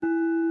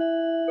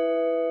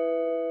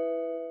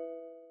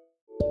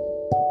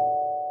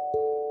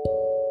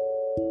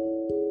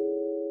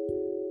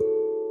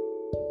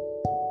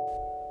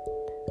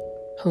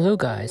Hello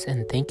guys,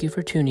 and thank you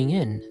for tuning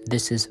in.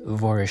 This is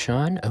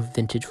Vorashan of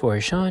Vintage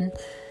Vorashan,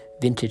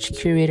 vintage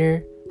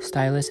curator,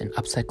 stylist, and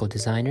upcycle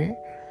designer.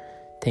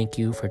 Thank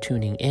you for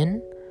tuning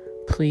in.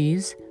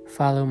 Please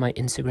follow my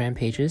Instagram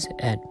pages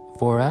at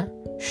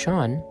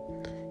Vorashan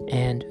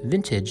and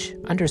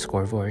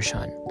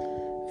vintage_Vorashan,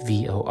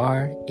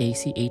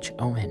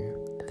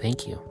 VORACHON.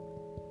 Thank you.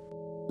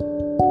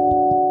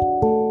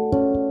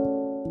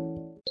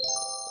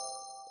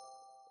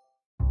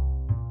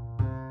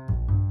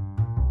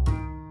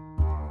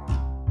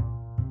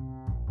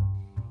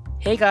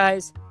 Hey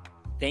guys,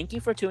 thank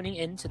you for tuning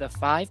in to the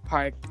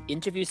 5-part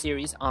interview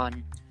series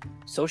on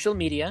social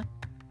media,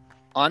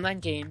 online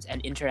games,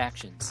 and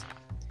interactions.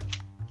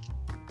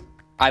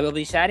 I will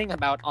be chatting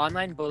about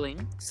online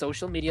bullying,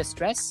 social media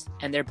stress,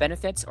 and their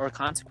benefits or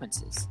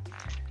consequences.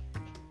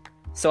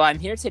 So I'm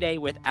here today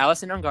with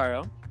Alison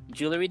Ungaro,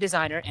 jewelry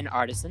designer and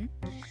artisan.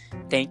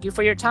 Thank you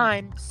for your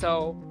time.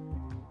 So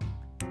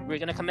we're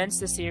going to commence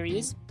the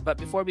series, but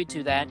before we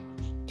do that,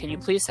 can you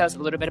please tell us a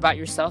little bit about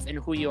yourself and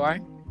who you are?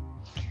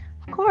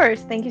 Of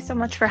course. Thank you so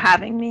much for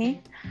having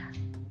me.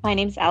 My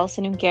name is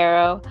Alison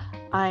Ungaro.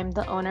 I'm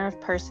the owner of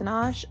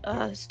Personage,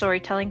 a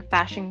storytelling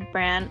fashion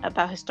brand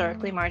about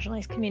historically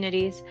marginalized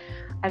communities.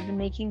 I've been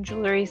making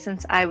jewelry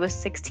since I was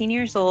 16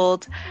 years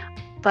old,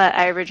 but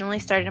I originally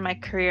started my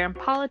career in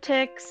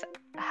politics.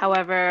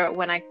 However,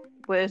 when I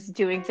was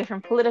doing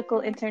different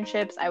political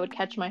internships, I would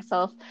catch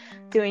myself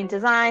doing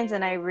designs,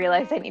 and I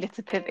realized I needed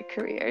to pivot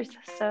careers.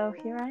 So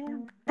here I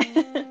am.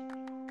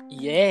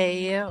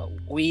 Yay!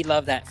 We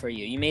love that for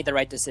you. You made the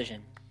right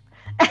decision.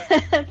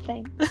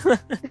 Thanks.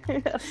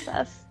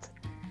 Obsessed.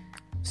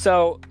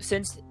 So,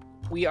 since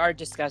we are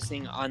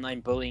discussing online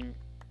bullying,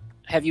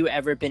 have you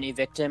ever been a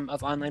victim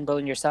of online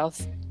bullying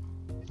yourself?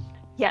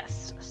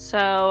 Yes.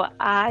 So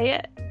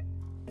I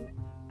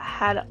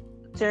had,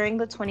 during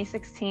the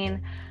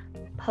 2016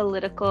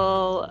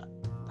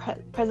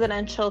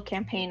 presidential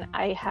campaign,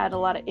 I had a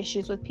lot of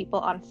issues with people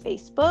on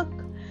Facebook.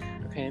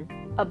 Okay.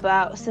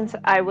 Since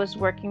I was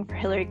working for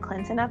Hillary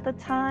Clinton at the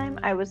time,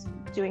 I was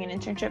doing an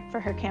internship for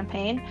her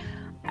campaign.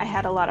 I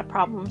had a lot of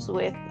problems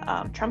with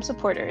Trump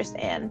supporters,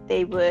 and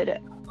they would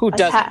Who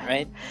doesn't,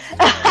 right?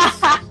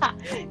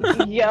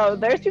 Yo,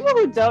 there's people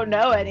who don't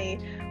know any,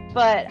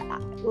 but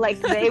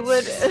like they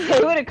would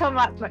come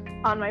up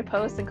on my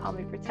posts and call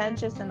me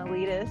pretentious and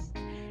elitist,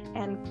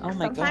 and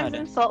sometimes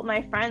insult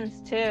my friends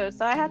too.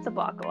 So I had to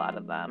block a lot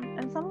of them,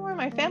 and some were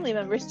my family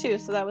members too.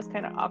 So that was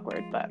kind of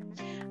awkward, but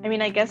I mean,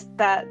 I guess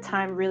that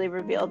time really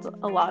revealed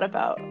a lot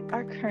about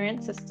our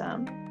current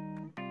system.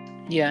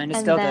 Yeah, and it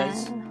still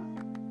does.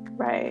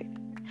 Right.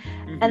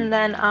 Mm-hmm. And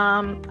then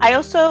I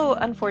also,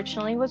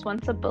 unfortunately, was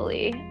once a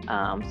bully.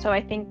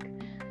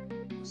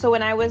 So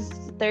when I was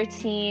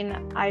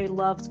 13, I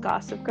loved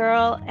Gossip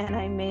Girl, and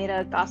I made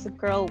a Gossip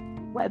Girl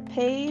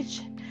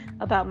webpage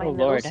about my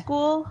middle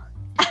school.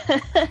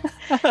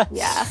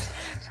 Yeah,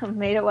 I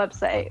made a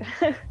website.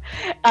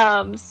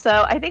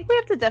 So I think we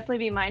have to definitely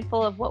be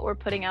mindful of what we're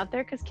putting out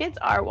there, because kids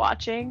are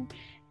watching.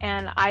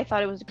 And I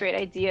thought it was a great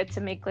idea to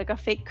make like a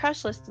fake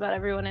crush list about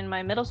everyone in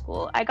my middle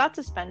school. I got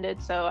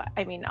suspended, so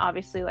I mean,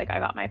 obviously, like I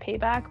got my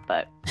payback,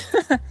 but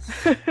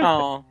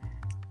oh,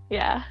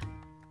 yeah.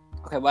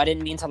 Okay, well, I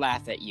didn't mean to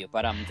laugh at you,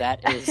 but that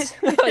is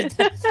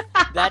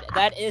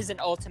that is an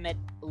ultimate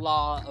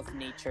law of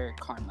nature,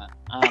 karma,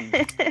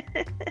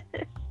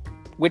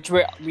 which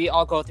we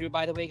all go through,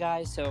 by the way,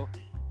 guys. So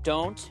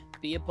don't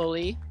be a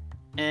bully,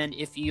 and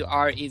if you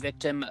are a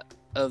victim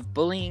of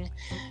bullying,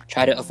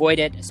 try to avoid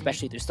it,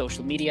 especially through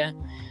social media.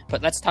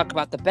 But let's talk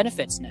about the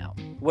benefits now.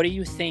 What do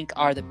you think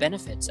are the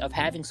benefits of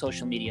having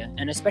social media,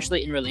 and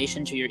especially in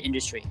relation to your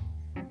industry?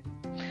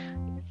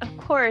 Of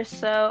course.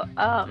 So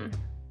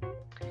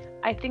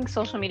I think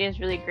social media is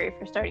really great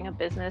for starting a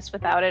business.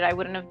 Without it, I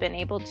wouldn't have been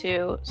able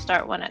to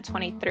start one at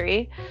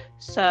 23.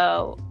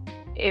 So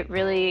it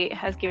really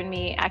has given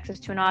me access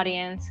to an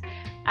audience,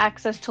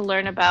 access to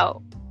learn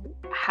about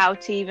how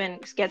to even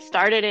get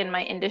started in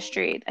my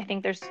industry. I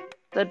think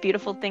the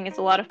beautiful thing is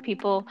a lot of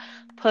people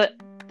put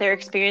their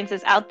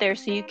experiences out there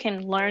so you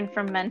can learn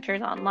from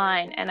mentors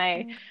online. And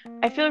I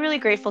feel really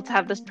grateful to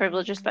have this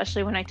privilege,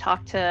 especially when I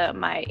talk to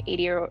my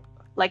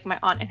my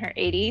aunt in her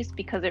 80s,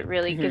 because it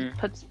really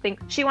puts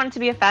things. She wanted to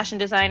be a fashion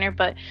designer,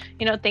 but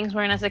things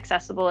weren't as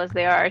accessible as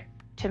they are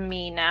to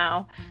me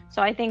now.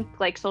 So I think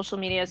like social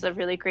media is a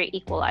really great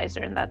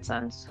equalizer in that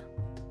sense.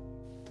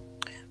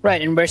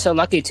 Right, and we're so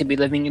lucky to be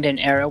living in an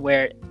era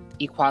where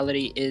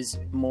equality is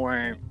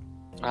more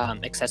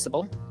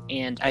accessible,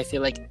 and I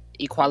feel like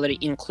equality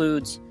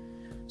includes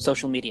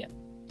social media.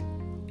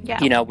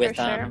 Yeah, with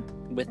sure.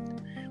 with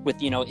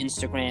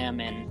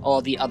Instagram and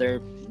all the other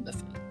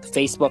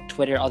Facebook,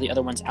 Twitter, all the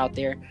other ones out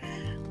there.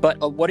 But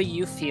what do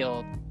you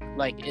feel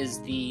like is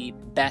the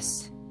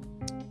best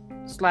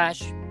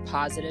 /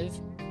 positive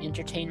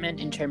entertainment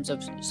in terms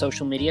of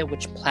social media?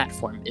 Which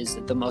platform is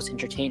the most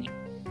entertaining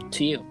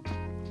to you?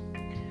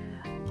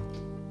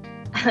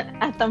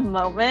 At the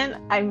moment,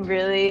 I'm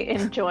really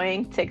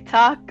enjoying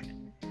TikTok.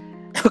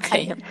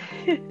 Okay.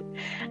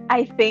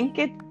 I think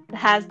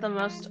has the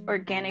most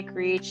organic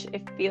reach.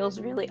 It feels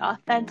really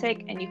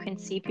authentic, and you can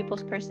see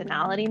people's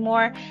personality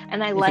more.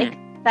 And I like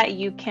that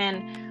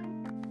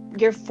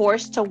you're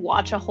forced to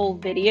watch a whole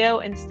video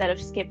instead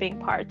of skipping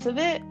parts of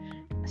it.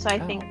 So I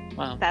think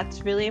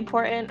that's really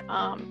important.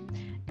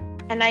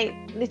 And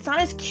it's not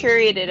as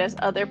curated as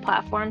other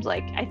platforms.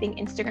 Like, I think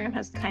Instagram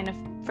has kind of,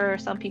 for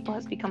some people,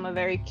 has become a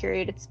very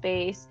curated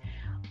space.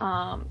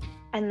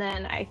 And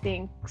then I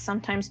think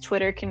sometimes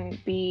Twitter can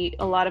be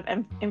a lot of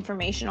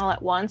information all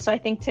at once. So I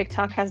think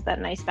TikTok has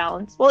that nice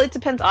balance. Well, it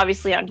depends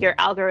obviously on your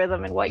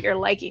algorithm and what you're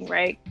liking,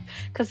 right?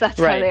 Because that's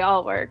how they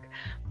all work.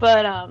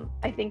 But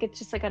I think it's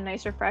just like a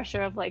nice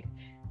refresher of like,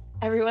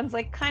 everyone's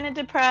like kind of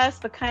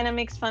depressed, but kind of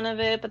makes fun of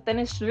it. But then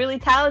it's really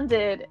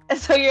talented. And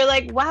so you're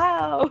like,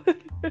 wow.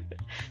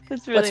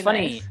 That's really What's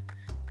funny? nice.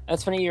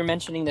 That's funny you're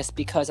mentioning this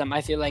because I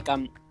feel like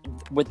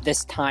with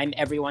this time,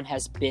 everyone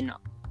has been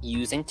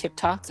using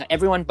TikTok. So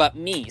everyone but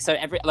me. So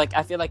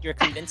I feel like you're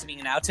convincing me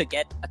now to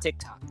get a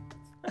TikTok.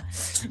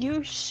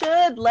 You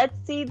should. Let's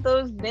see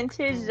those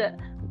vintage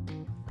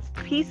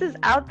pieces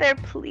out there,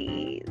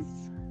 please.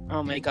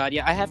 Oh my god,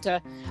 yeah.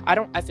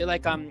 I feel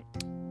like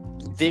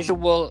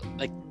visual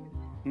like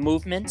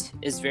movement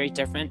is very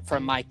different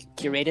from my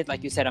curated.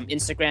 Like you said,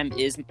 Instagram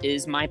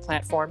is my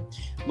platform,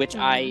 which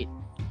I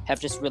have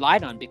just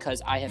relied on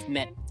because I have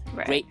met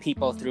great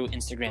people through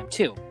Instagram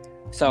too.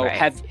 So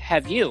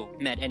have you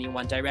met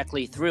anyone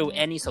directly through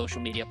any social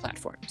media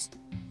platforms?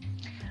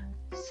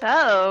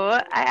 So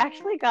I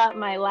actually got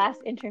my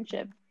last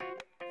internship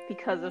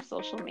because of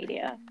social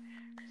media.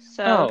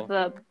 So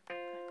the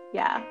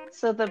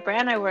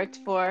brand I worked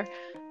for,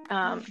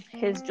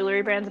 his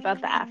jewelry brand's about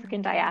the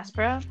African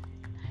diaspora.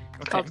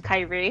 It's called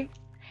Kyrie.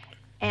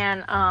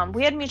 And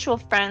we had mutual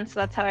friends, so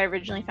that's how I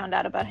originally found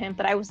out about him.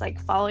 But I was like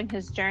following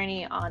his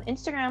journey on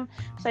Instagram,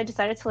 so I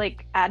decided to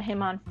like add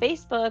him on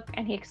Facebook,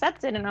 and he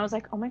accepted. And I was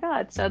like, oh my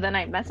god! So then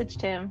I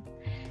messaged him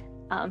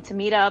to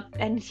meet up,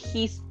 and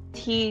he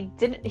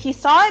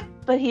saw it,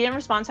 but he didn't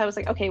respond. So I was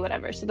like, okay,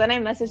 whatever. So then I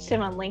messaged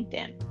him on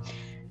LinkedIn,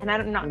 and I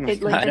don't know,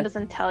 LinkedIn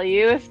doesn't tell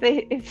you if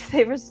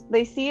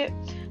they see it.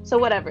 So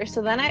whatever.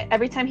 So then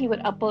every time he would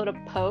upload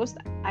a post,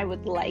 I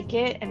would like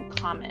it and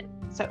comment.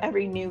 So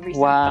every new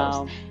recent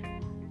post.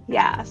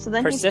 Yeah, so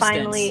then he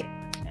finally,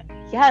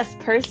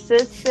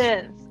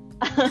 persistence.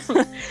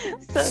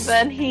 So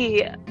then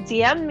he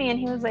DM'd me and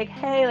he was like,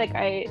 hey, like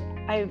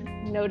I've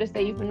noticed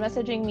that you've been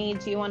messaging me.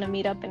 Do you want to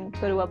meet up and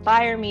go to a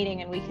buyer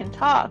meeting and we can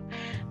talk?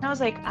 And I was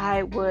like,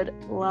 I would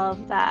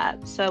love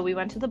that. So we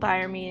went to the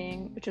buyer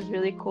meeting, which was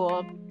really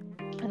cool.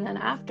 And then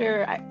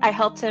after, I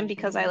helped him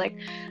because I like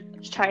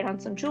tried on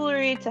some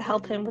jewelry to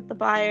help him with the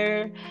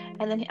buyer.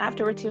 And then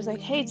afterwards he was like,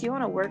 hey, do you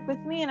want to work with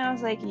me? And I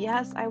was like,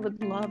 yes, I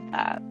would love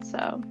that.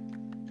 So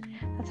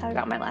that's how I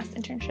got my last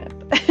internship.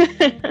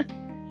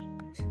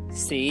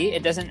 See,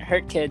 it doesn't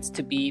hurt kids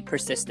to be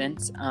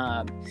persistent.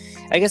 I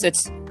guess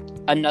it's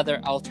another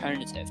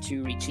alternative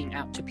to reaching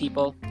out to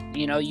people.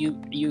 You know,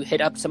 you hit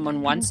up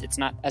someone once, it's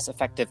not as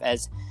effective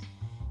as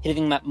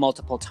hitting them up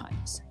multiple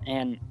times.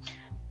 And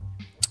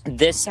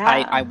this,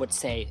 I would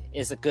say,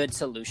 is a good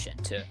solution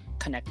to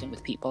connecting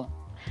with people.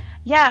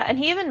 Yeah, and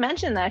he even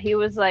mentioned that. He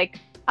was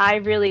like, I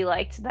really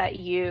liked that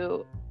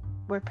you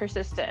were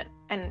persistent.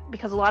 And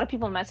because a lot of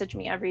people message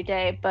me every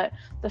day, but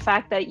the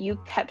fact that you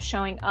kept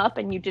showing up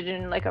and you did it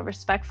in like a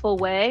respectful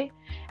way,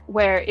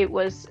 where it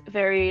was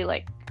very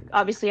like,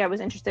 obviously I was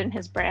interested in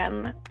his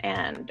brand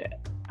and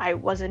I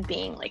wasn't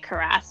being like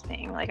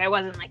harassing, like I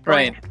wasn't like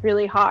going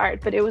really hard,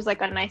 but it was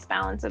like a nice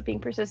balance of being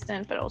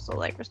persistent but also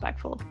like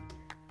respectful.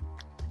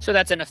 So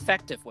that's an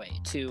effective way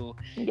to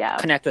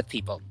connect with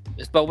people.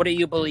 But what do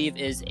you believe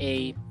is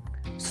a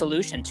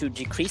solution to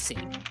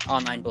decreasing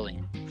online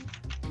bullying?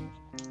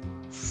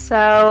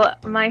 So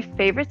my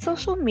favorite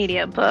social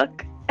media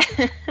book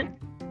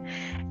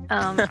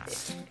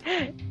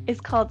is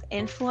called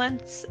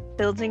Influence: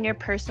 Building Your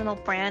Personal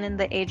Brand in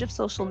the Age of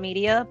Social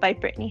Media by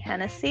Brittany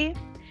Hennessy.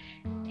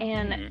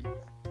 And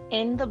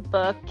in the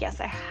book,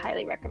 yes, I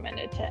highly recommend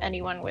it to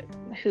anyone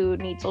who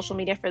needs social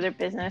media for their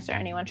business or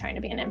anyone trying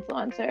to be an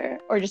influencer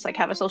or just like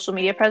have a social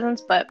media presence.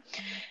 But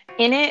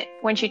in it,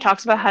 when she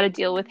talks about how to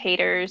deal with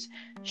haters,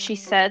 she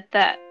said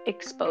that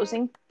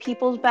exposing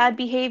people's bad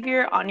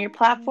behavior on your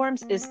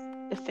platforms is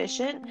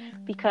efficient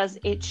because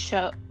you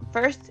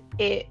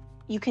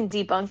can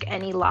debunk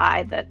any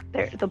lie that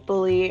the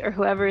bully or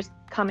whoever is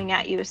coming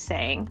at you is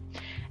saying.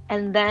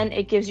 And then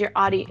it gives your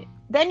audience,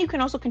 then you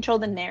can also control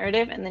the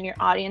narrative, and then your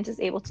audience is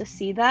able to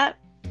see that.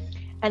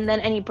 And then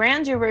any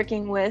brands you're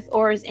working with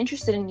or is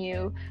interested in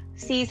you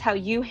sees how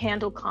you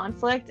handle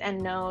conflict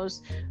and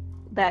knows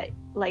that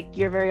like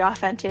you're very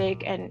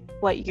authentic and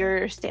what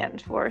you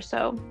stand for.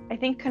 So I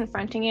think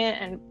confronting it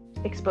and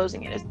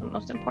exposing it is the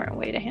most important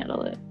way to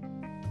handle it.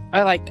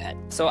 I like that.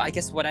 So I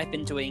guess what I've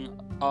been doing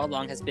all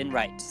along has been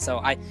right. So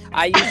I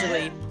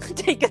usually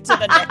take it to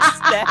the next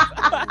step.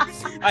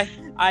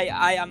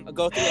 I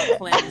go through a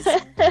cleanse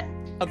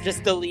of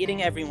just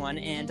deleting everyone,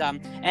 and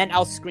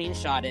I'll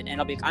screenshot it, and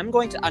I'll be like, I'm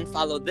going to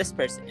unfollow this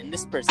person and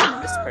this person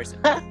and this person.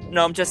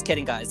 No, I'm just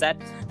kidding, guys.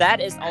 That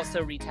is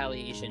also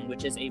retaliation,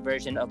 which is a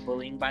version of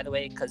bullying, by the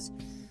way, because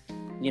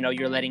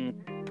you're letting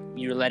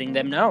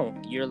them know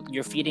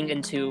you're feeding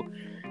into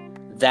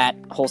that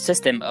whole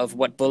system of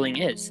what bullying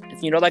is.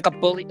 Like a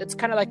bully, it's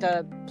kind of like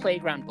a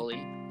playground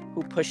bully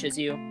who pushes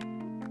you.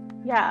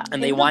 Yeah,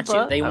 and they want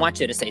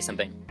you to say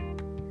something.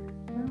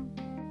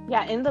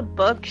 Yeah, in the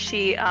book,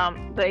 she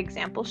the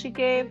example she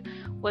gave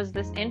was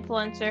this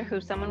influencer who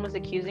someone was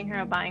accusing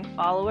her of buying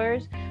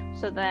followers.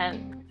 So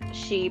then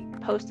she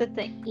posted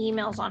the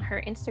emails on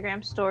her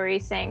Instagram story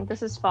saying,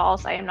 "This is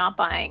false. I am not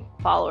buying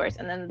followers."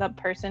 And then the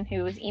person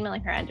who was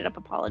emailing her ended up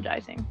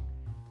apologizing.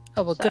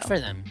 Oh, well, good for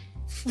them.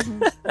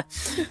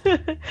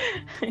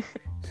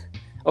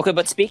 Okay,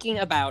 but speaking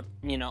about,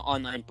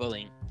 online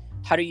bullying,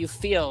 how do you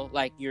feel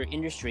like your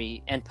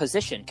industry and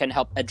position can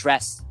help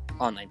address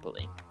online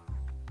bullying?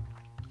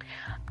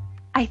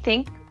 I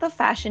think the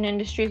fashion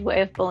industry's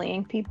way of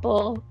bullying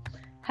people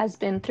has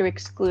been through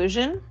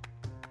exclusion.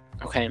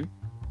 Okay.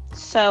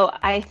 So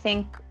I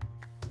think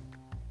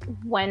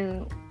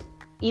when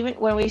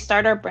we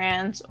start our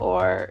brands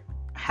or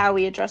how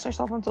we address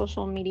ourselves on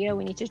social media,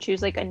 we need to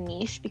choose like a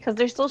niche, because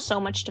there's still so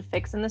much to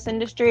fix in this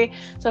industry.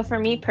 So for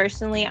me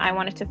personally, I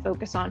wanted to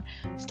focus on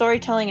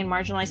storytelling in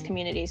marginalized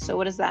communities. So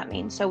what does that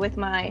mean? So with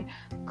my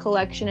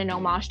collection in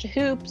homage to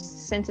hoops,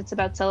 since it's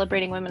about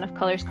celebrating women of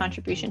color's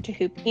contribution to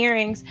hoop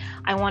earrings,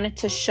 I wanted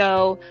to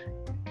show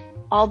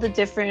all the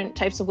different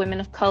types of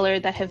women of color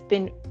that have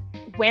been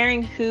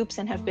wearing hoops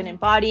and have been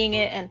embodying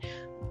it, and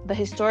the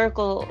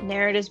historical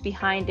narratives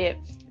behind it,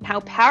 and how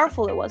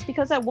powerful it was.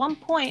 Because at one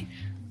point,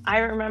 I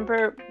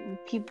remember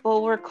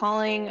people were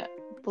calling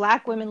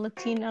Black women,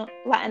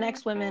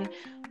 Latinx women,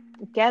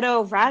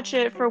 ghetto,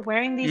 ratchet for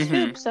wearing these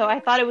hoops. So I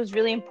thought it was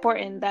really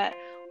important that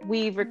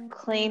we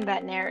reclaim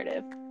that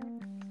narrative.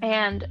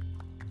 And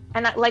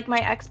like my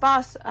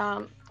ex-boss,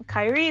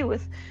 Kyrie,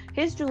 with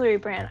his jewelry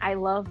brand, I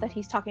love that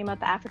he's talking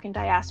about the African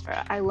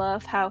diaspora. I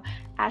love how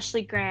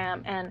Ashley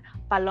Graham and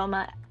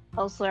Paloma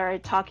also are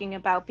talking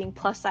about being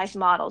plus size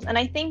models. And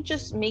I think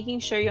just making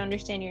sure you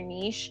understand your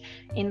niche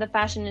in the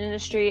fashion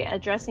industry,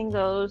 addressing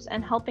those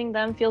and helping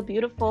them feel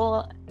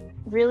beautiful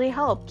really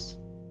helps.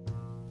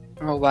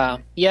 Oh, wow.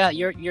 Yeah,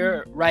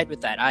 you're right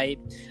with that. I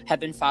have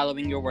been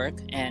following your work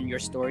and your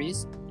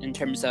stories in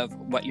terms of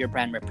what your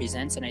brand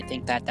represents, and I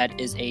think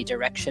that is a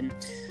direction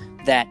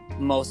that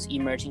most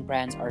emerging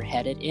brands are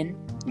headed in.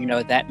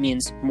 That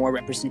means more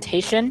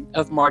representation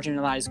of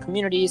marginalized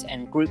communities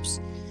and groups.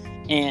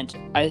 And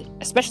I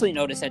especially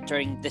noticed that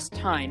during this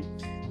time,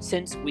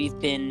 since we've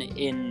been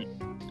in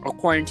a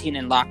quarantine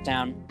and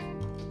lockdown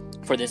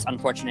for this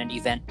unfortunate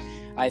event,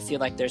 I feel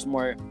like there's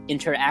more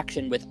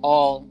interaction with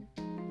all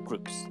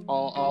groups,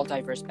 all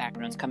diverse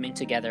backgrounds coming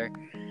together.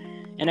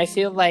 And I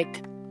feel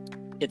like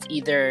it's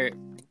either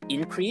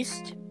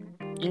increased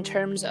in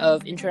terms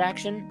of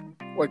interaction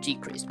or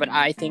decreased. But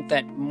I think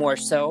that more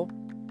so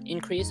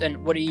increased.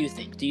 And what do you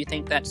think? Do you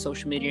think that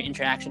social media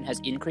interaction has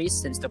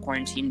increased since the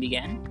quarantine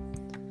began?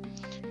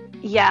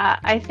 Yeah,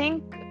 I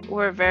think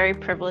we're very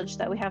privileged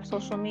that we have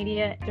social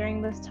media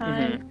during this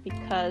time,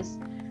 because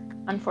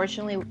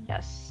unfortunately,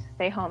 yes,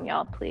 stay home,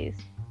 y'all, please.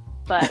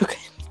 But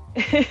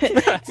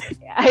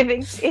I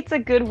think it's a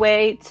good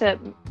way to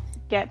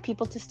get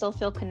people to still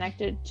feel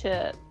connected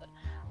to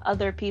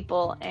other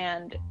people.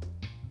 And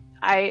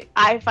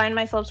I find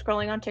myself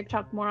scrolling on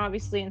TikTok more,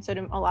 obviously, and so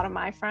do a lot of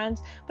my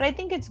friends. But I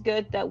think it's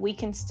good that we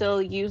can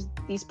still use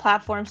these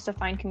platforms to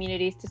find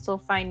communities, to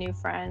still find new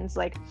friends.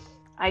 Like,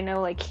 I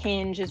know like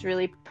Hinge is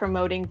really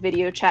promoting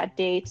video chat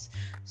dates.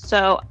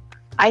 So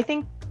I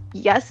think,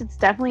 yes, it's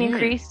definitely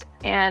increased.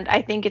 And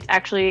I think it's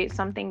actually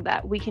something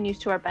that we can use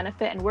to our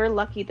benefit. And we're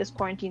lucky this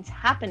quarantine's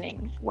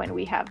happening when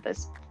we have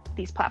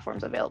these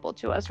platforms available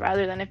to us,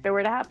 rather than if it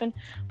were to happen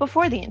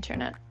before the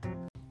internet.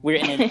 We're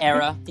in an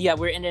era.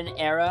 We're in an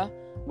era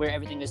where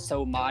everything is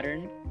so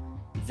modern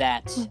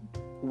that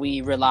we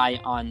rely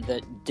on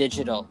the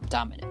digital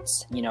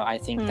dominance. I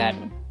think that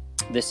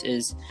this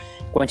is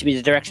going to be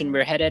the direction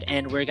we're headed,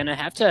 and we're going to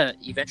have to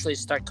eventually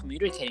start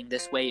communicating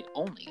this way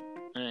only.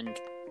 And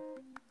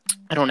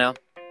I don't know.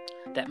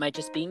 That might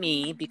just be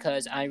me,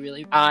 because I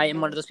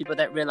am one of those people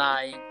that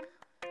rely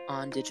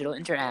on digital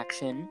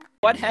interaction.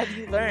 What have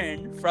you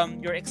learned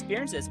from your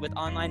experiences with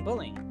online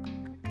bullying?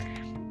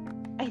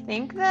 I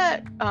think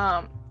that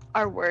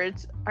our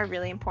words are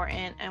really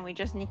important, and we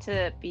just need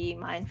to be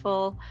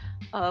mindful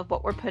of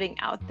what we're putting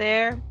out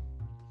there.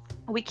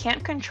 We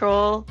can't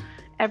control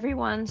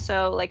everyone,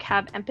 so like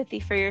have empathy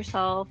for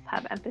yourself,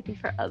 have empathy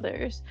for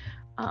others.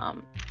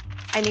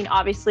 I mean,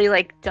 obviously,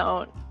 like,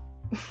 don't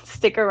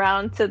stick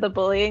around to the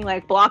bullying,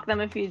 like block them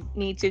if you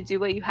need to, do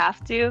what you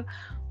have to.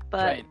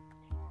 But right.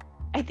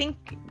 I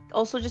think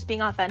also just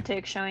being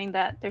authentic, showing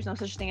that there's no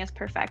such thing as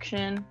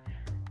perfection.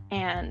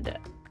 And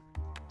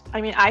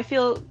I mean,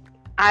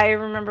 I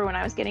remember when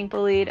I was getting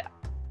bullied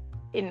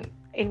in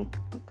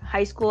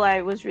high school,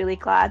 I was really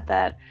glad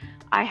that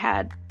I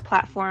had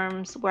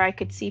platforms where I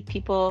could see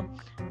people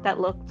that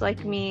looked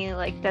like me,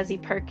 like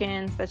Desi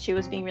Perkins, that she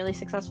was being really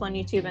successful on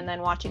YouTube, and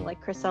then watching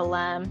like Chris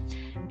Lem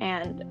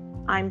and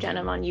I'm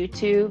Jenna on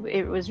YouTube.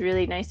 It was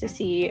really nice to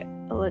see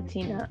a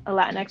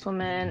Latinx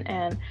woman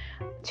and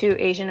two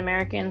Asian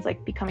Americans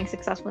like becoming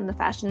successful in the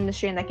fashion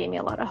industry, and that gave me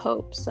a lot of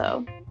hope.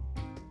 So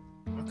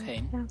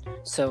okay, yeah.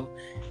 So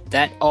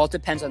that all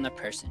depends on the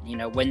person. You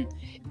know,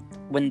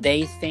 when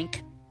they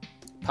think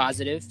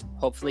positive,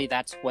 hopefully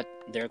that's what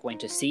they're going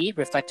to see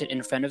reflected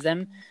in front of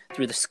them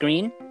through the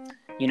screen.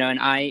 You know, and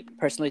I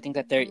personally think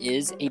that there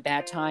is a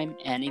bad time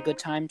and a good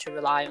time to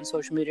rely on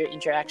social media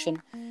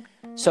interaction.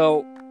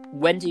 So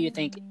when do you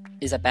think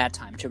is a bad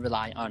time to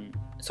rely on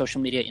social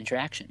media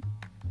interaction?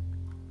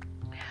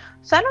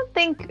 So I don't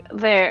think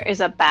there is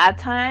a bad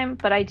time,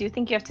 but I do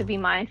think you have to be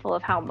mindful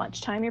of how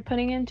much time you're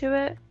putting into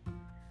it.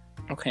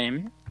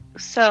 Okay.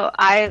 So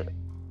I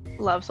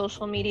love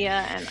social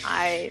media, and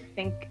I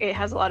think it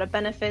has a lot of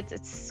benefits.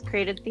 It's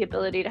created the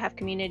ability to have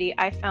community.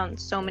 I found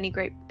so many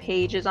great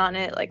pages on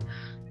it. Like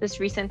this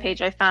recent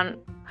page I found,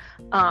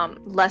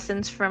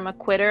 lessons from a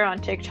quitter on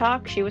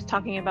TikTok. She was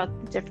talking about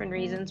the different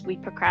reasons we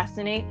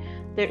procrastinate.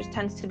 There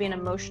tends to be an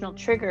emotional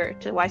trigger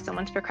to why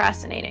someone's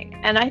procrastinating,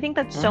 and I think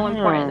that's so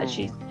important that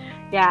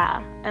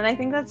and I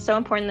think that's so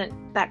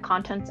important that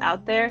content's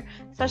out there,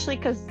 especially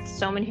because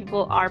so many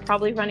people are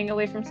probably running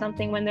away from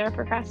something when they're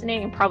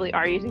procrastinating, and probably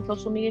are using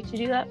social media to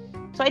do that.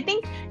 So I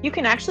think you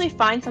can actually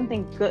find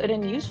something good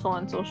and useful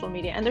on social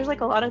media, and there's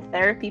like a lot of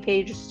therapy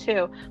pages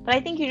too, but I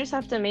think you just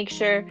have to make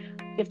sure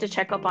you have to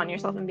check up on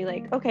yourself and be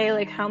like, okay,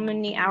 like how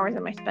many hours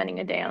am I spending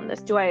a day on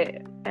this?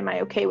 Am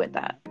I okay with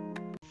that?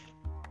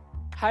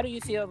 How do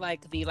you feel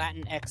like the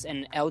Latinx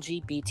and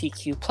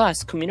LGBTQ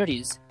plus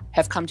communities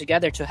have come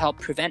together to help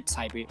prevent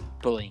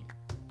cyberbullying?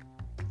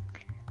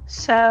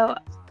 So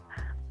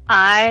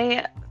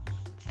I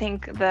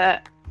think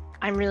that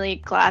I'm really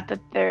glad that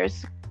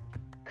there's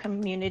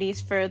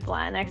communities for the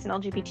Latinx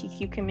and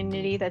LGBTQ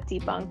community that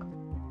debunk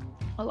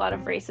a lot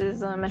of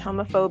racism and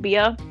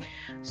homophobia.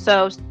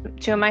 So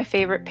two of my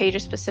favorite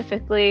pages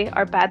specifically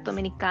are Bad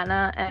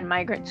Dominicana and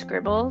Migrant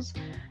Scribbles.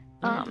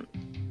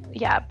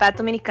 Bad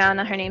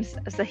Dominicana, her name's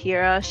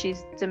Zahira.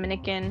 She's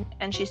Dominican,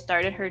 and she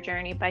started her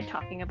journey by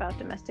talking about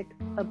domestic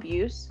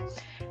abuse.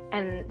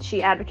 And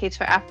she advocates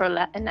for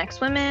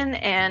Afro-Latinx women,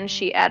 and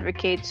she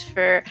advocates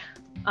for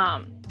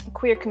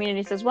queer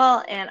communities as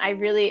well. And I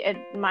really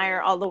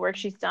admire all the work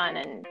she's done.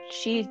 And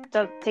she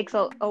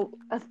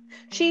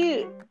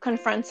she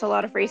confronts a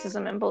lot of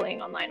racism and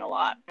bullying online a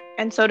lot.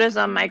 And so does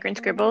Migrant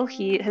Scribble.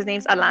 His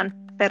name's Alan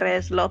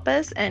Perez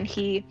Lopez, and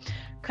he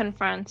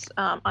confronts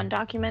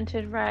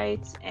undocumented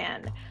rights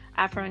and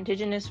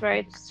Afro-Indigenous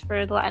rights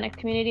for the Latinx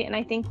community. And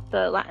I think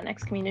the Latinx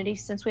community,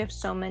 since we have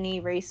so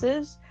many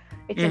races,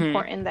 it's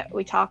important that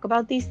we talk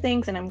about these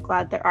things. And I'm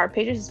glad there are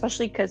pages,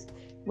 especially because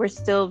we're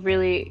still a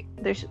really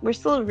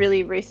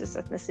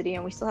racist ethnicity,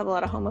 and we still have a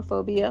lot of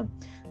homophobia.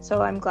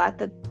 So I'm glad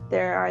that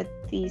there are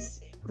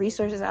these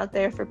resources out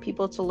there for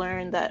people to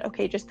learn that,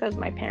 okay, just because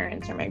my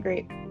parents or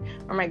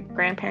my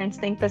grandparents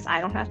think this, I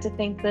don't have to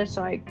think this.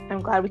 So I'm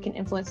glad we can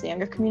influence the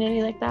younger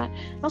community like that.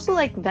 Also,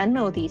 like,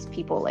 Venmo these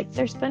people, like,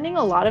 they're spending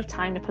a lot of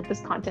time to put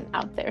this content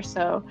out there.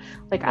 So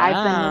like, wow. I've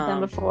Venmoed them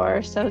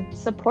before. So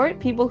support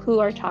people who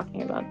are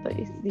talking about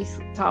these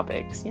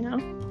topics, you know?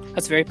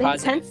 That's very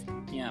positive.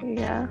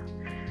 Yeah.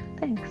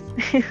 Thanks.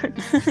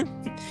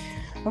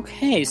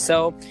 Okay,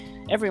 so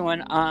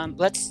everyone,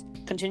 let's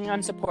continue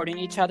on supporting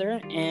each other,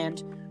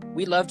 and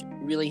we loved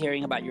really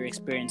hearing about your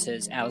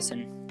experiences,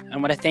 Alison. I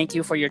want to thank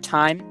you for your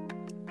time.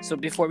 So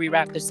before we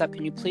wrap this up,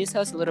 can you please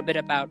tell us a little bit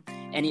about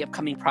any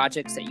upcoming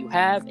projects that you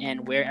have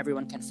and where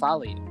everyone can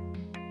follow you?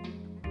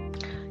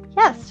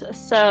 Yes,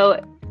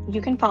 so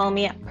you can follow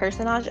me at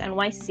Personage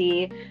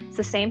NYC. It's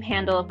the same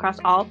handle across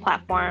all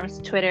platforms: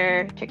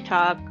 Twitter,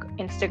 TikTok,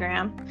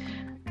 Instagram,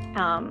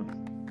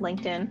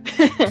 LinkedIn.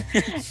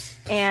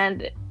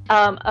 And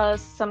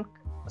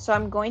so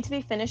I'm going to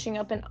be finishing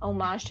up an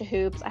homage to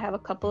hoops. I have a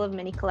couple of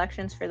mini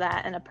collections for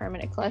that, and a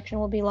permanent collection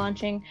will be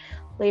launching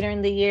later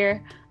in the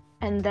year.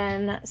 And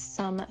then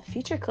some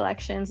future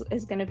collections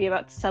is going to be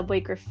about subway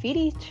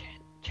graffiti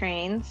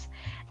trains,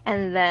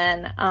 and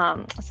then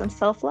some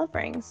self-love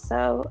rings.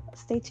 So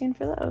stay tuned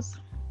for those.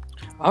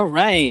 All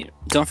right.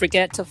 Don't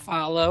forget to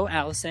follow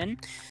Alison.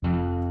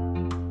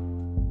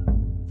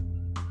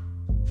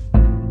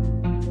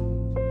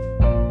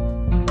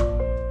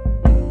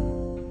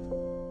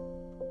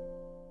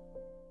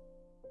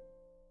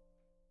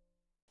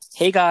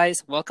 Hey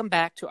guys, welcome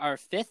back to our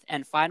fifth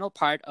and final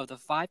part of the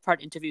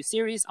 5-part interview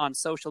series on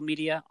social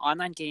media,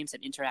 online games,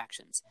 and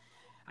interactions.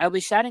 I'll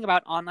be chatting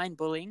about online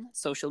bullying,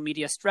 social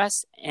media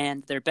stress,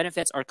 and their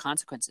benefits or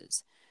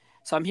consequences.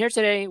 So I'm here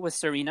today with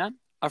Serena,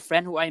 a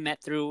friend who I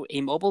met through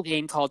a mobile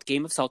game called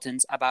Game of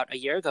Sultans about a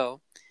year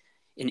ago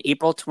in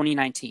April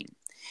 2019.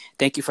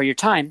 Thank you for your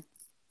time.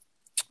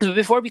 So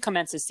before we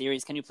commence this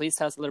series, can you please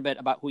tell us a little bit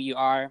about who you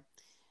are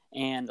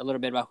and a little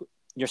bit about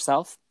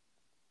yourself?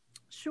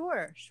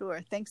 Sure.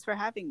 Thanks for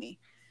having me.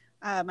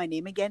 My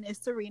name again is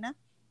Serena.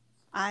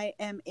 I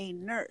am a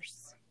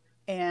nurse.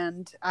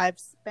 and I've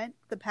spent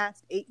the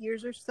past 8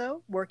 years or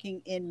so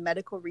working in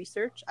medical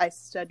research. I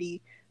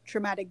study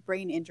traumatic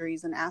brain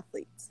injuries in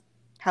athletes.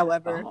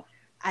 However, Oh.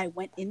 I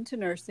went into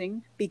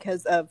nursing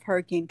because of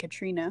Hurricane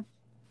Katrina,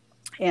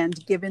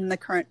 and given the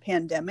current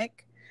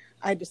pandemic,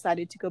 I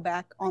decided to go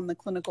back on the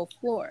clinical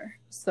floor.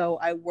 So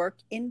I work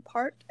in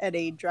part at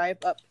a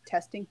drive-up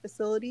testing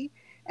facility,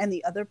 and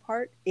the other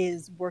part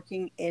is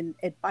working in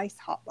advice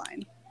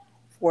hotline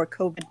for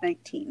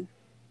COVID-19.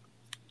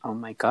 Oh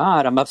my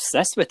God, I'm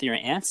obsessed with your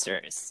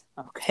answers.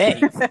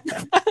 Okay.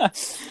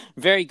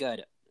 Very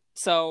good.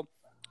 So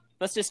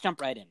let's just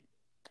jump right in.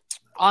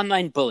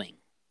 Online bullying.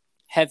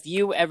 Have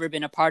you ever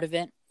been a part of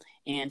it?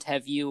 And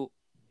have you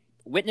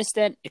witnessed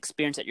it,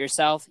 experienced it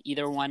yourself?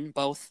 Either one,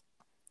 both?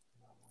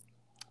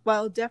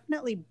 Well,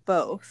 definitely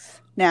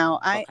both. Now,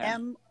 I Okay.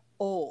 am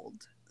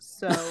old,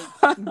 so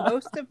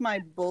most of my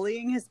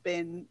bullying has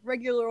been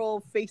regular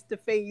old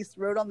face-to-face,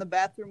 wrote on the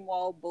bathroom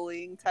wall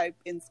bullying type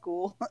in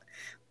school.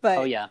 But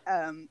Oh, yeah.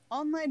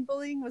 Online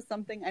bullying was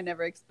something I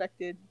never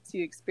expected to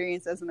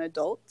experience as an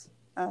adult.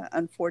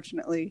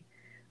 Unfortunately,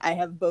 I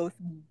have both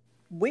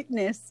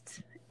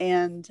witnessed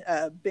and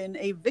been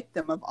a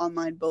victim of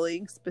online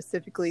bullying,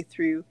 specifically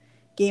through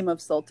Game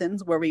of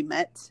Sultans, where we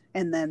met,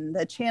 and then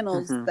the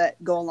channels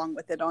that go along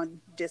with it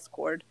on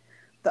Discord,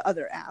 the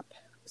other app.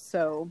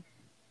 So,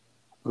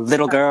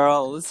 Little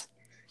girls.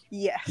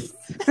 yes,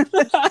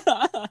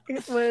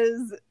 it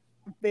was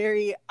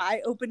very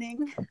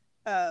eye-opening.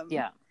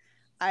 Yeah.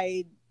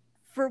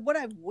 For what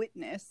I've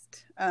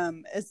witnessed,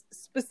 as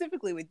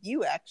specifically with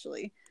you,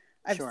 actually,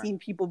 I've Sure. seen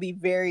people be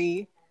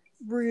very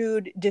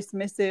rude,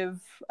 dismissive.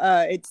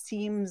 It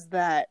seems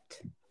that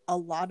a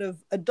lot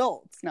of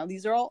adults, now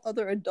these are all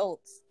other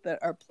adults that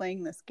are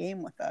playing this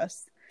game with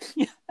us,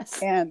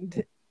 Yes.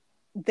 and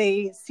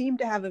they seem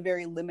to have a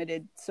very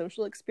limited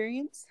social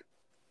experience.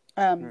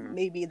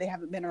 Maybe they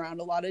haven't been around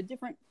a lot of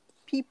different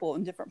people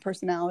and different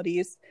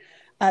personalities.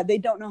 They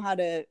don't know how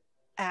to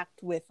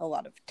act with a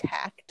lot of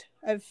tact.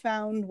 I've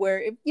found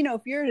where, if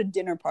you're at a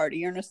dinner party,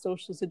 you're in a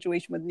social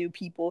situation with new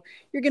people,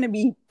 you're going to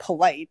be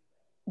polite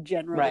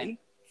generally, Right.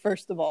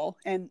 first of all,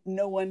 and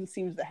no one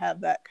seems to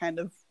have that kind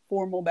of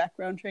formal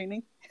background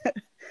training.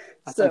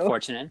 That's So,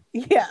 unfortunate.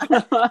 yeah.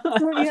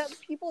 So when you have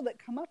people that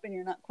come up and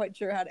you're not quite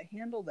sure how to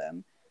handle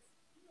them,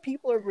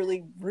 people are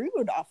really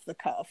rude off the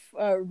cuff.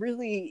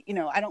 Really,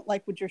 I don't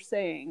like what you're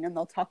saying, and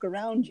they'll talk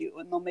around you,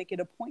 and they'll make it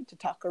a point to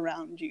talk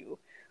around you.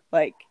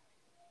 Like,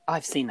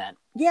 I've seen that.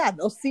 yeah,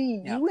 they'll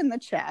see Yeah. you in the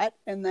chat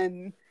and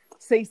then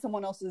say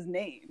someone else's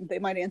name. They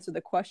might answer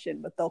the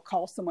question, but they'll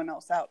call someone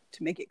else out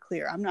to make it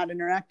clear, I'm not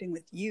interacting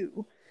with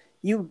you.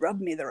 You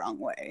rubbed me the wrong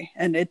way.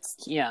 And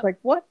it's like,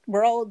 what?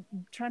 We're all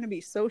trying to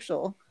be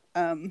social.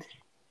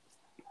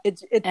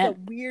 It's a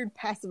weird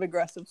passive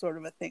aggressive sort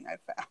of a thing I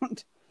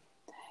found.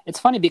 It's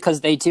funny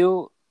because they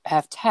do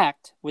have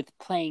tact with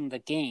playing the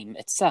game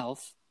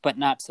itself, but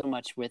not so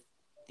much with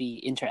the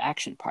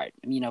interaction part,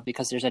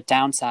 because there's a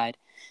downside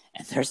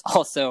and there's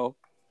also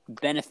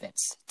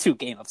benefits to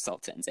Game of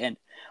Sultans. And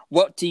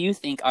what do you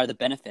think are the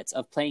benefits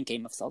of playing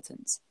Game of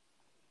Sultans?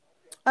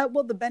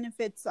 Well, the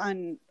benefits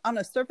on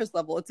a surface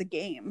level, it's a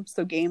game.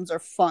 So games are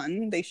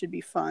fun. They should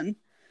be fun.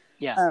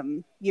 Yeah.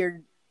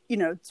 You're,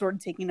 sort of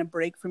taking a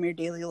break from your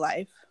daily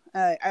life.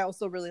 I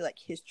also really like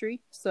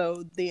history.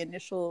 So the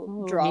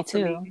initial draw for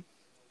me,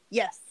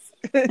 yes,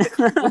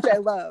 which I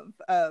love.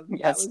 Yes.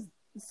 That was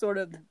sort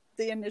of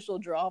the initial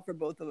draw for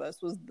both of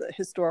us, was the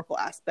historical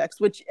aspects,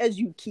 which as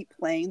you keep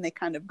playing, they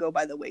kind of go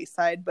by the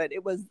wayside, but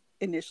it was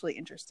initially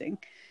interesting.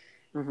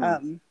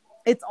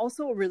 It's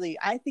also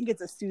I think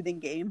it's a soothing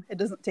game. It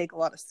doesn't take a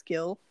lot of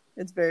skill.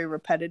 It's very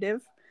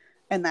repetitive,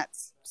 and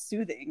that's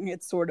soothing.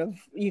 It's sort of,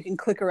 you can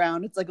click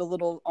around. It's like a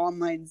little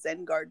online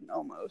Zen garden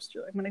almost.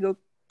 You're like, I'm going to go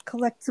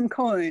collect some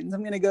coins.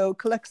 I'm going to go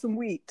collect some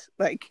wheat.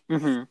 Like,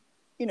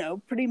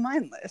 pretty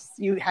mindless.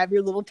 You have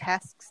your little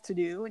tasks to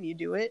do and you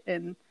do it,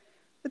 and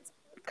it's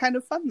kind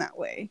of fun that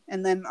way.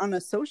 And then on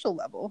a social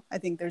level, I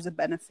think there's a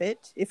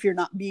benefit. If you're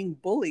not being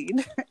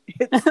bullied,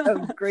 it's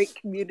a great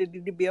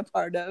community to be a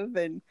part of,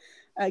 and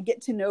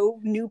get to know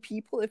new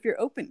people if you're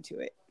open to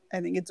it. I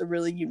think it's a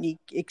really unique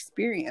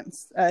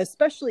experience,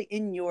 especially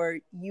in your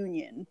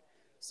union,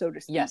 so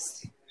to speak.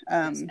 Yes.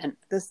 And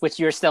which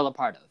you're still a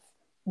part of.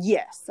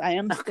 Yes, I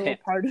am still a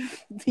part of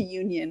the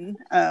union.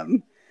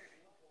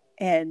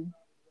 And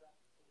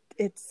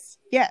it's,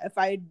 if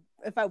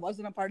I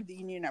wasn't a part of the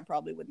union, I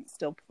probably wouldn't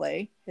still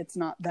play. It's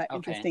not that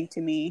interesting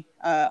to me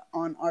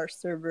on our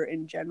server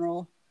in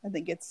general. I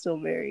think it's still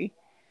very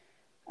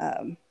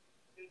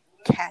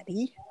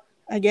catty,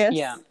 I guess.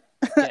 Yeah.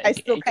 I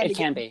still kind of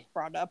can get be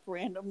brought up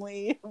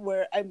randomly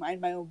where I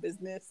mind my own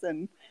business,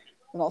 and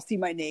I'll see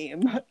my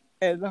name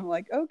and I'm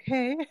like,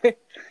 okay.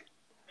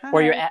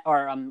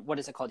 Or what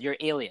is it called? Your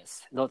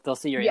alias. They'll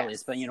see your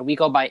alias, but we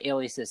go by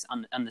aliases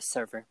on the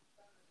server.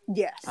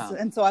 Yes,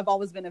 and so I've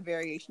always been a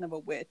variation of a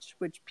witch,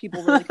 which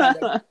people really kind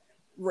of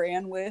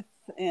ran with,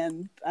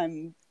 and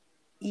I'm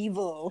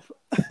evil.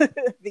 I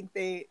think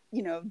they,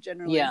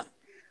 generally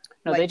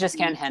No, they just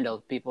can't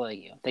handle people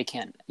like you. They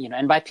can't,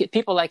 and by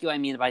people like you, I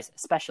mean by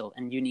special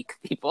and unique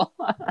people.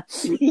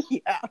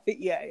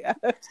 Yeah.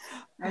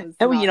 I was And,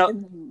 not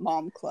in the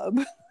mom club.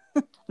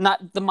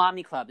 Not the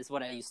mommy club is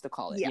what I used to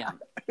call it. Yeah.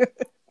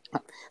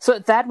 So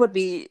that would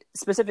be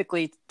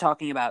specifically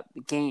talking about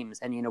games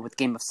and, with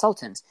Game of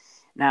Sultans.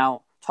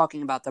 Now,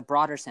 talking about the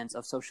broader sense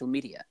of social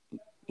media,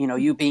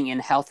 you being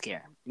in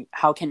healthcare,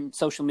 how can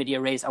social media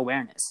raise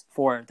awareness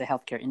for the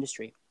healthcare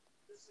industry?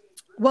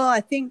 Well,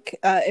 I think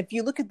if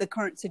you look at the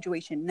current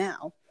situation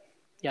now,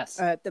 yes,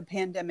 the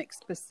pandemic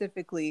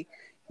specifically,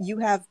 you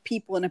have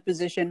people in a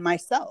position,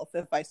 myself,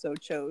 if I so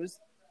chose,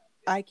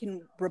 I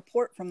can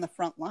report from the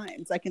front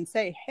lines. I can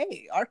say,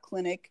 hey, our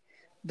clinic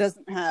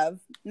doesn't have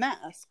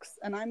masks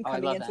and I'm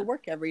coming into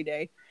work every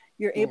day.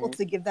 You're able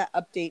to give that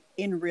update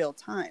in real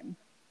time.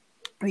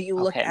 Or you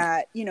look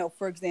at,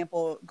 for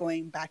example,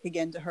 going back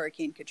again to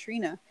Hurricane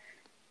Katrina,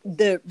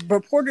 the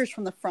reporters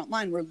from the front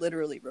line were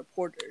literally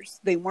reporters.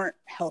 They weren't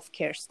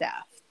healthcare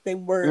staff. They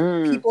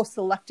were people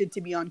selected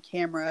to be on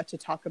camera to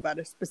talk about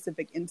a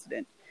specific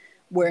incident.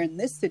 Where in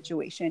this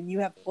situation, you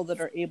have people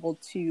that are able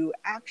to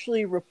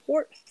actually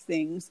report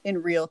things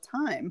in real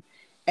time.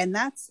 And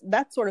that's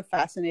sort of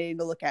fascinating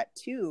to look at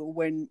too,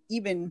 when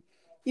even,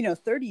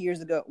 30 years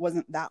ago, it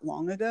wasn't that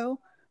long ago,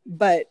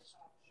 but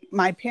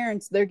my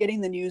parents, they're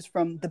getting the news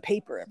from the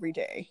paper every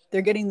day.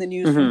 They're getting the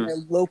news from their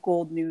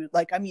local news,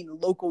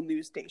 local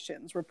news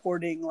stations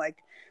reporting, like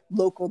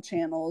local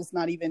channels,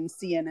 not even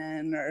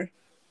CNN or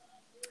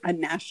a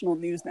national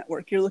news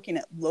network. You're looking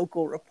at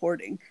local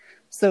reporting.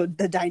 So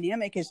the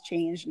dynamic has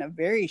changed in a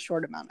very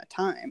short amount of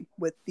time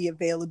with the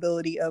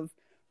availability of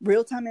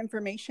real-time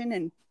information,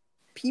 and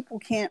people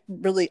can't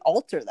really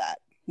alter that.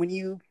 When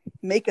you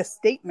make a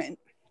statement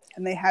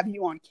and they have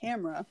you on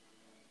camera,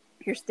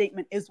 your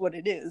statement is what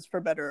it is,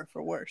 for better or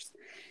for worse.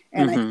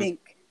 And I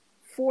think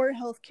for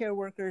healthcare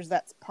workers,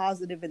 that's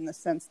positive in the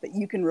sense that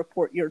you can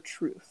report your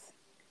truth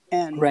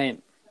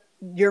and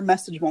your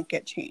message won't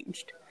get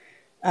changed.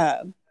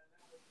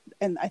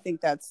 And I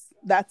think that's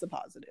a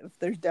positive.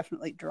 There's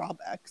definitely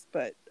drawbacks,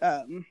 but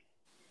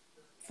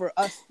for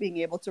us being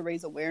able to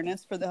raise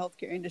awareness for the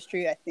healthcare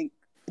industry, I think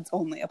it's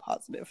only a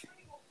positive.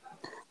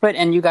 Right.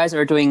 And you guys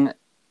are doing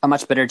a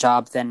much better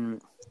job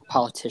than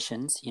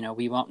politicians.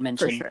 We won't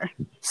mention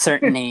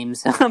certain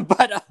names,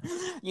 but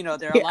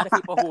there are a lot of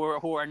people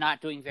who are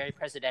not doing very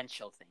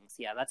presidential things.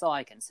 Yeah, that's all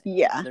I can say.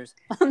 Yeah.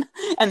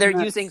 And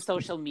they're using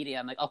social media.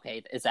 I'm like,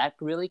 okay, is that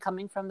really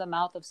coming from the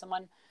mouth of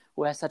someone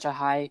who has such a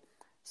high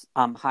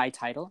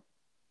title?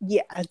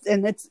 Yeah,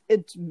 and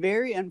it's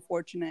very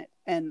unfortunate.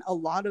 And a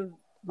lot of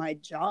my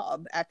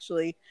job,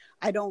 actually,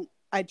 I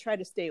try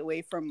to stay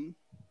away from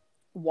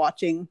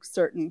watching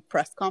certain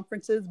press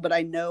conferences, but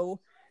I know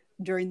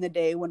during the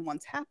day when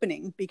one's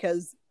happening,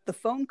 because the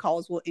phone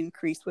calls will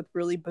increase with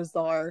really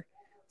bizarre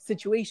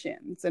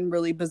situations and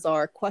really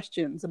bizarre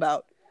questions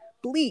about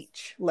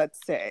bleach,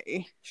 let's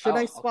say. Should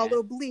I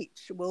swallow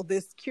bleach? Will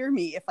this cure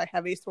me if I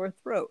have a sore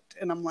throat?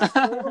 And I'm like,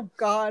 oh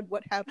God,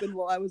 what happened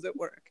while I was at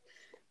work?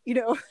 It's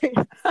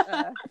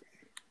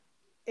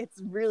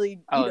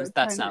really...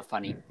 that's not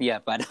funny. Yeah,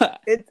 but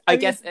I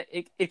guess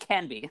it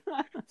can be.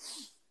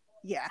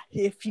 Yeah,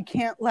 if you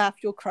can't laugh,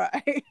 you'll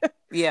cry.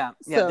 Yeah.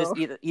 There's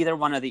either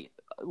one or the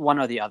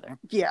other.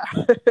 Yeah.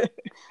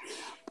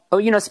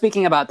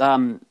 Speaking about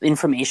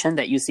information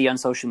that you see on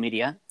social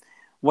media,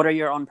 what are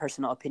your own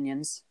personal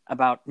opinions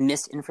about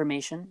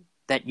misinformation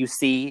that you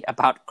see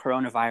about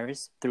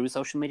coronavirus through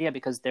social media?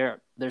 Because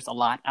there's a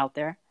lot out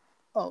there.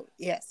 Oh,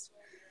 yes.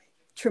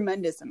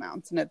 Tremendous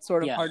amounts. And it's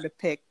sort of hard to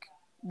pick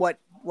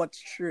what's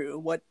true.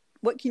 What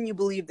can you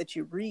believe that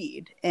you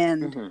read?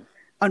 And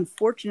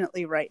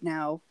unfortunately right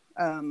now,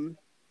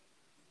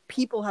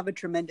 people have a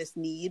tremendous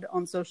need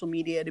on social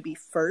media to be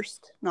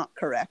first, not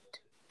correct.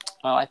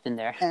 Oh, I've been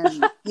there.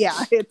 And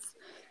it's,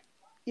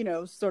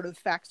 sort of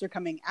facts are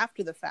coming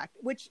after the fact,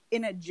 which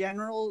in a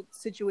general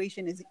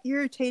situation is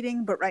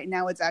irritating, but right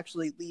now it's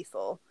actually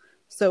lethal.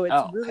 So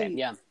it's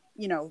really,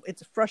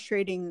 it's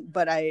frustrating,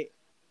 but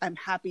I'm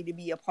happy to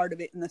be a part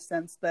of it in the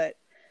sense that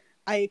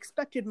I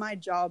expected my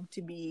job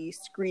to be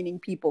screening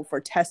people for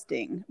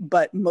testing,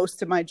 but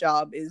most of my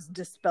job is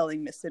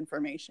dispelling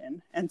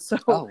misinformation. And so,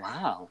 oh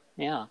wow,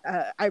 yeah,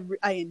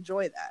 I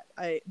enjoy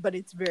that. But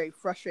it's very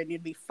frustrating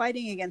to be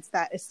fighting against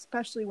that,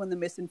 especially when the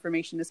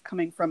misinformation is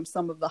coming from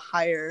some of the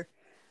higher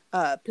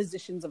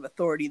positions of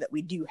authority that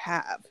we do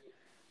have.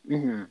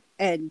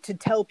 And to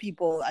tell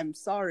people, I'm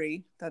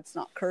sorry, that's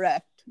not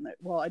correct. And that,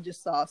 well, I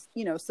just saw,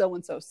 so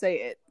and so say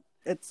it.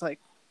 It's like,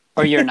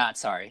 or you're not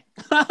sorry.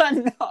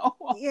 No.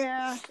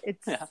 Yeah,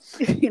 it's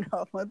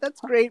well, that's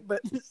great,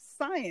 but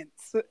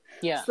science.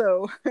 Yeah.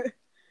 So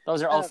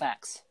those are all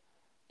facts.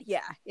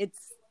 Yeah,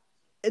 it's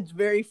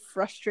very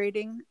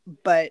frustrating,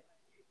 but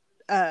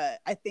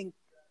I think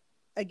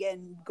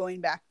again, going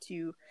back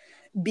to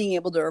being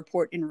able to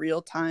report in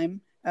real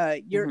time,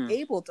 you're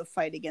able to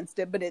fight against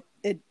it, but it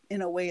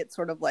in a way it's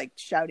sort of like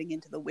shouting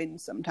into the wind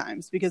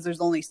sometimes, because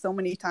there's only so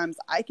many times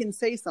I can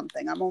say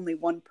something. I'm only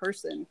one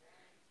person,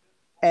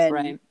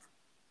 and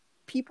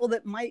people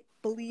that might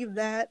believe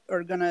that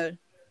are gonna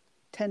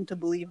tend to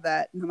believe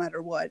that no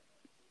matter what,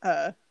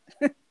 no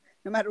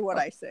matter what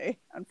I say,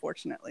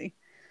 unfortunately.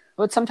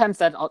 But sometimes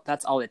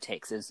that's all it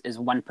takes is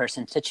one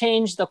person to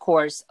change the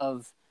course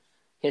of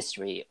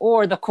history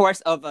or the course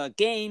of a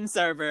game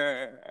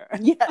server.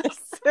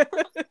 Yes.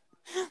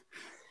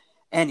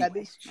 Anyway, that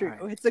is true.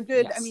 Right. It's a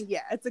good, yes. I mean,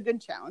 yeah, it's a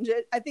good challenge.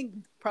 I think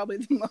probably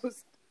the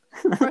most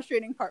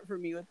frustrating part for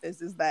me with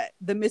this is that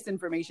the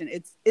misinformation,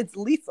 it's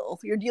lethal.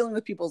 You're dealing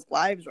with people's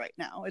lives right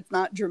now. It's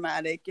not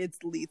dramatic,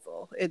 it's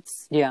lethal.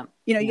 It's, you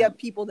have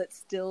people that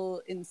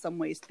still in some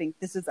ways think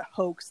this is a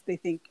hoax. They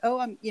think, oh,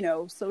 I'm,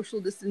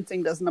 social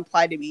distancing doesn't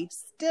apply to me.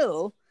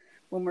 Still,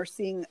 when we're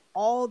seeing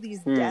all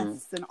these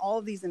deaths and all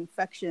of these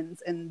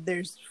infections, and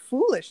there's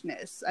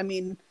foolishness. I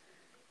mean,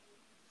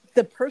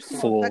 the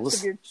personal effects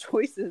of your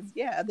choices,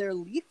 they're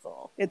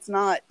lethal. It's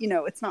not,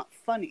 it's not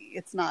funny.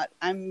 It's not,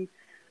 I'm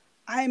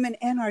an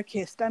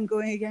anarchist. I'm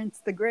going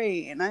against the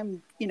grain.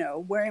 I'm,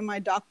 wearing my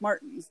Doc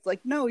Martens. Like,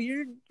 no,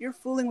 you're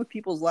fooling with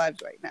people's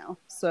lives right now.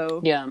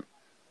 So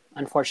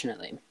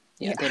unfortunately,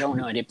 they don't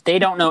know any. They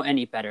don't know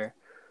any better.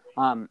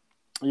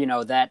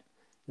 That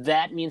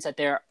means that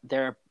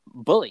they're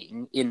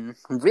bullying in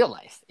real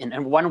life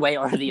in one way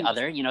or the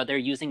other.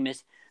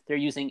 They're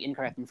using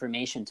incorrect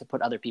information to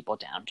put other people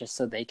down just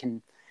so they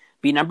can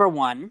be number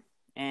one.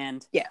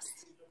 And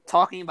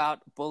talking about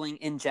bullying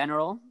in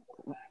general,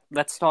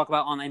 let's talk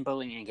about online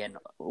bullying again.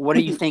 What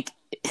do you think?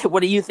 What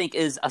do you think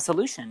is a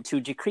solution to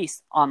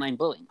decrease online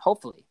bullying?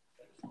 Hopefully,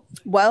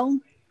 well,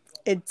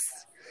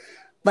 it's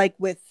like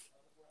with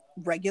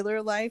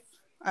regular life.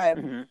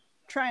 I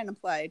try and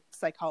apply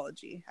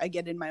psychology. I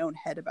get in my own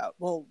head about,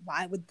 well,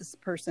 why would this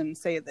person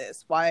say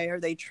this? Why are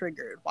they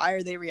triggered? Why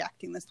are they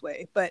reacting this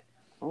way? But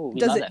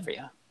we love that for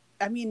you.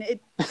 I mean,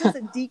 it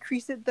doesn't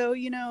decrease it though.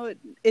 It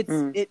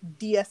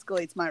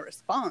de-escalates my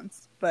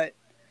response, but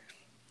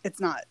it's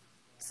not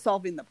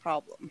solving the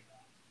problem.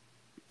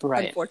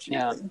 Right.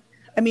 Unfortunately.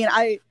 I mean,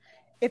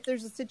 if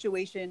there's a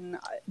situation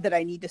that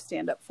I need to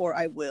stand up for,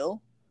 I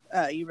will.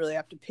 You really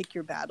have to pick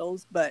your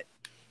battles. But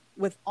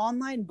with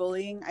online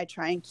bullying, I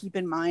try and keep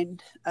in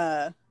mind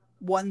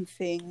one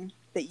thing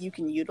that you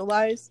can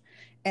utilize.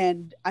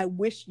 And I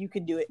wish you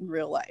could do it in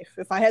real life.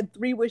 If I had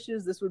 3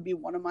 wishes, this would be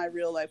one of my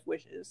real life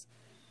wishes,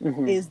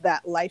 is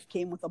that life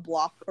came with a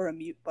block or a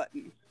mute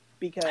button.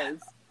 Because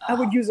I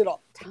would use it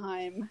all the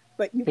time,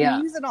 but you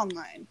can use it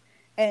online.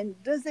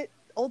 And does it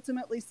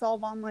ultimately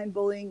solve online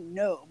bullying?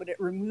 No, but it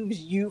removes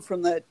you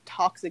from the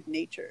toxic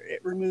nature.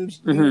 It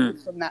removes you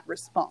from that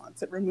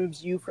response. It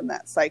removes you from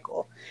that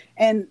cycle.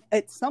 And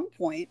at some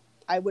point,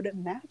 I would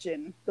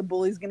imagine the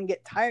bully's going to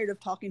get tired of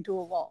talking to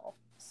a wall.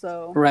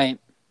 So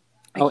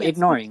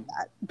ignoring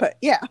that. But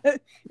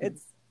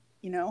it's,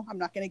 I'm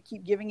not going to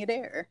keep giving it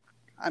air.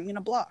 I'm going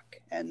to block.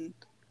 And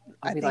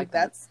I think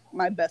that's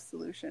my best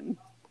solution.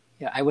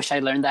 Yeah, I wish I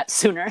learned that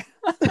sooner.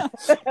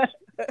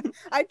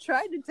 I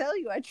tried to tell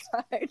you. I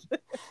tried.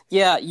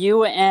 Yeah,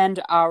 you and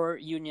our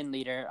union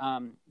leader,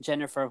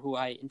 Jennifer, who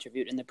I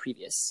interviewed in the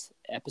previous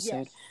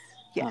episode.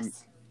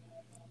 Yes.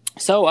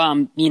 So,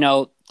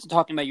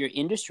 talking about your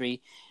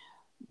industry,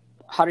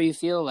 how do you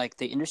feel like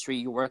the industry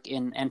you work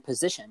in and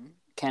position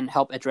can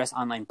help address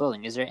online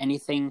bullying? Is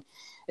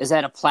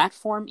that a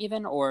platform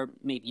even, or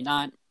maybe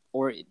not?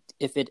 Or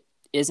if it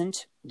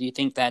isn't, do you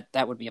think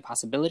that would be a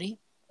possibility?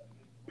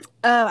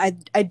 I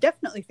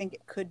definitely think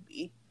it could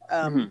be.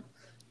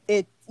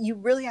 You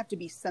really have to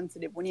be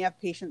sensitive when you have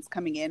patients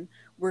coming in.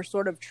 We're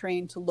sort of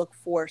trained to look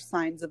for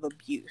signs of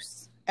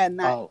abuse, and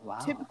that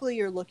typically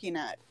you're looking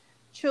at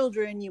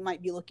children. You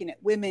might be looking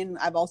at women.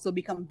 I've also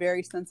become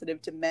very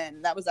sensitive to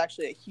men. That was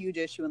actually a huge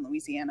issue in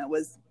Louisiana,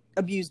 was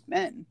abused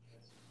men.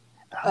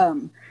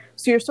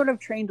 So you're sort of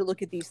trained to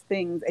look at these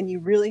things, and you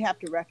really have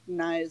to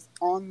recognize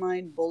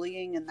online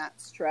bullying and that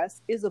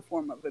stress is a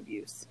form of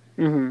abuse.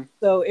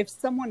 So if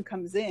someone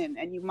comes in,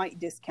 and you might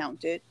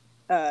discount it,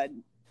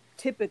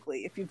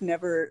 typically, if you've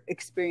never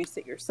experienced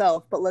it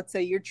yourself, but let's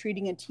say you're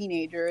treating a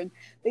teenager and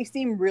they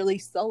seem really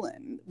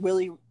sullen,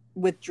 really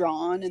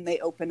withdrawn, and they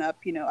open up,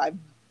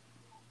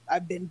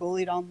 I've been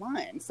bullied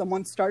online.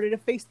 Someone started a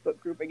Facebook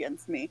group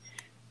against me.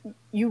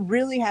 You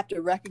really have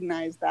to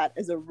recognize that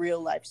as a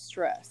real life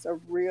stress, a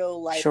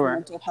real life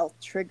mental health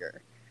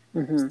trigger.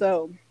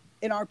 So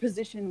in our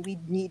position, we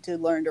need to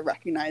learn to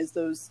recognize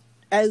those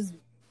as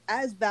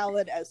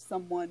valid as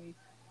someone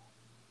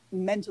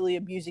mentally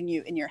abusing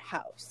you in your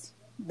house.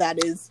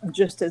 That is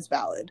just as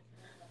valid.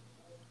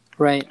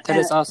 Right. That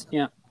is awesome.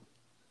 Yeah.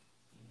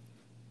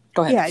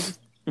 Go ahead.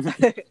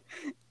 Yeah.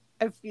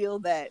 I feel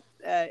that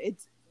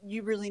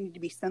you really need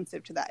to be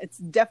sensitive to that. It's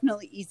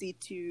definitely easy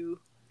to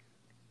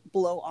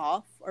blow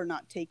off or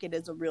not take it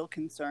as a real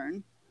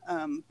concern.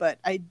 But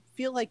I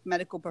feel like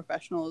medical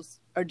professionals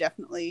are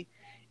definitely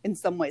in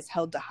some ways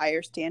held to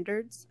higher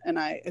standards. And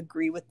I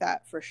agree with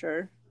that for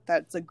sure.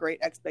 That's a great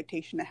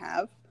expectation to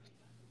have.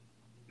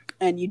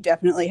 And you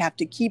definitely have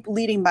to keep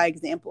leading by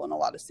example in a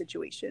lot of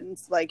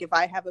situations. Like if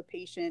I have a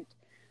patient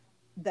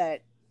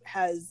that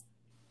has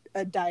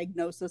a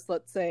diagnosis,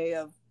 let's say,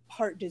 of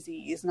heart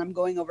disease, and I'm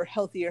going over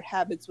healthier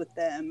habits with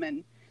them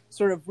and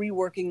sort of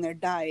reworking their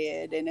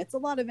diet. And it's a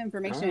lot of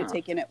information to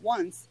take in at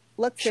once.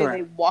 Let's say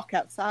they walk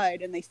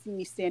outside and they see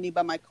me standing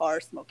by my car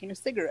smoking a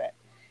cigarette.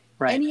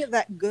 Right. Any of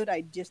that good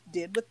I just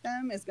did with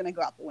them is going to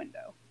go out the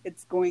window.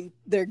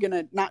 They're going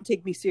to not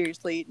take me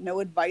seriously. No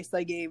advice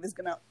I gave is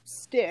going to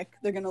stick.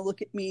 They're going to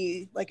look at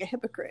me like a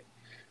hypocrite.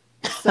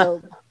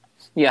 So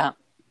yeah,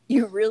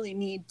 you really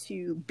need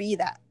to be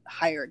that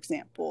higher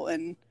example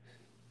and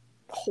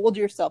hold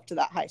yourself to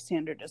that high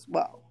standard as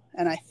well.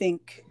 And I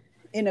think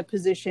in a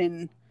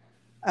position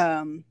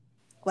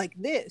like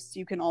this,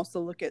 you can also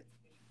look at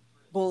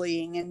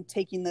bullying and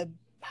taking the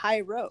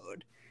high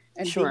road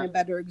and being a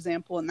better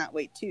example in that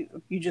way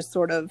too. You just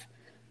sort of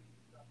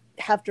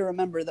have to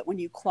remember that when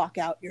you clock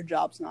out, your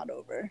job's not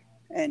over,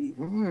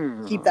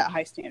 and keep that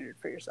high standard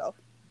for yourself.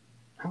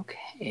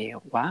 Okay.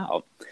 Wow.